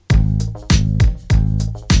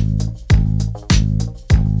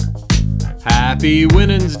Happy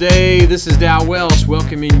Winnings Day. This is Dow Welsh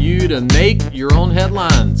welcoming you to Make Your Own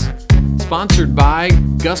Headlines. Sponsored by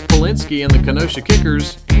Gus Polinsky and the Kenosha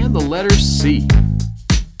Kickers and the letter C.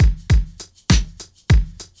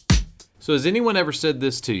 So has anyone ever said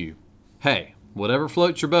this to you? Hey, whatever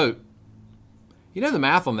floats your boat. You know the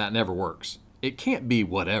math on that never works. It can't be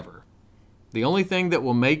whatever. The only thing that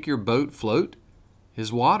will make your boat float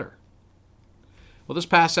is water. Well, this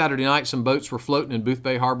past Saturday night, some boats were floating in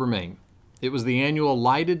Boothbay Harbor, Maine. It was the annual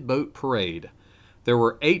Lighted Boat Parade. There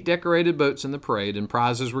were 8 decorated boats in the parade, and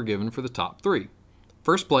prizes were given for the top 3.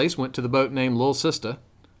 First place went to the boat named Lil Sista,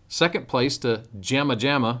 second place to Jamma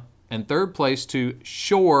Jamma, and third place to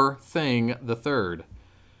Shore Thing the Third.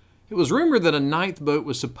 It was rumored that a 9th boat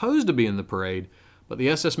was supposed to be in the parade, but the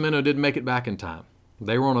SS Minnow didn't make it back in time.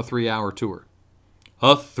 They were on a 3-hour tour.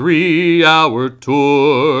 A 3-hour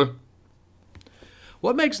tour.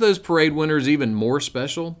 What makes those parade winners even more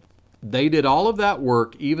special? They did all of that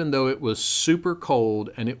work even though it was super cold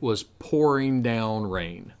and it was pouring down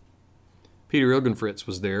rain. Peter Ilgenfritz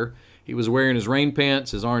was there. He was wearing his rain pants,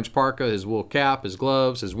 his orange parka, his wool cap, his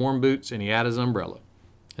gloves, his warm boots, and he had his umbrella.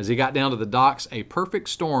 As he got down to the docks, a perfect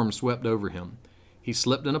storm swept over him. He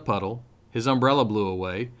slipped in a puddle. His umbrella blew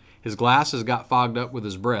away. His glasses got fogged up with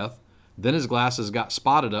his breath. Then his glasses got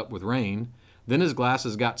spotted up with rain. Then his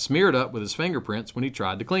glasses got smeared up with his fingerprints when he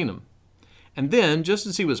tried to clean them. And then, just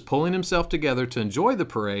as he was pulling himself together to enjoy the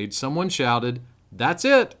parade, someone shouted, "That's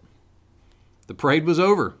it!" The parade was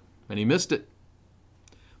over, and he missed it.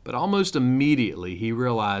 But almost immediately, he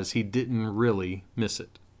realized he didn't really miss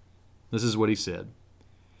it. This is what he said.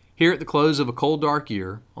 Here at the close of a cold, dark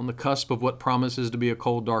year, on the cusp of what promises to be a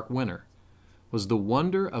cold, dark winter, was the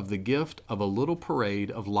wonder of the gift of a little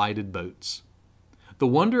parade of lighted boats. The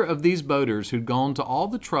wonder of these boaters who'd gone to all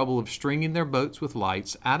the trouble of stringing their boats with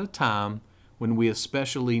lights at a time when we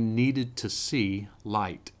especially needed to see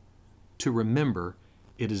light, to remember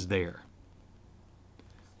it is there.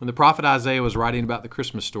 When the prophet Isaiah was writing about the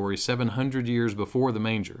Christmas story 700 years before the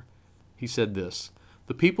manger, he said this,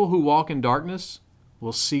 "The people who walk in darkness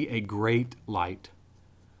will see a great light.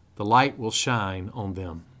 The light will shine on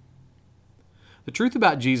them." The truth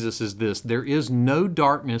about Jesus is this: there is no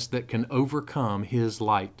darkness that can overcome His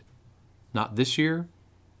light. Not this year,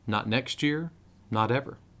 not next year, not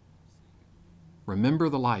ever. Remember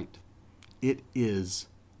the light. It is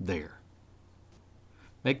there.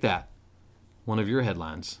 Make that one of your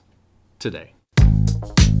headlines today.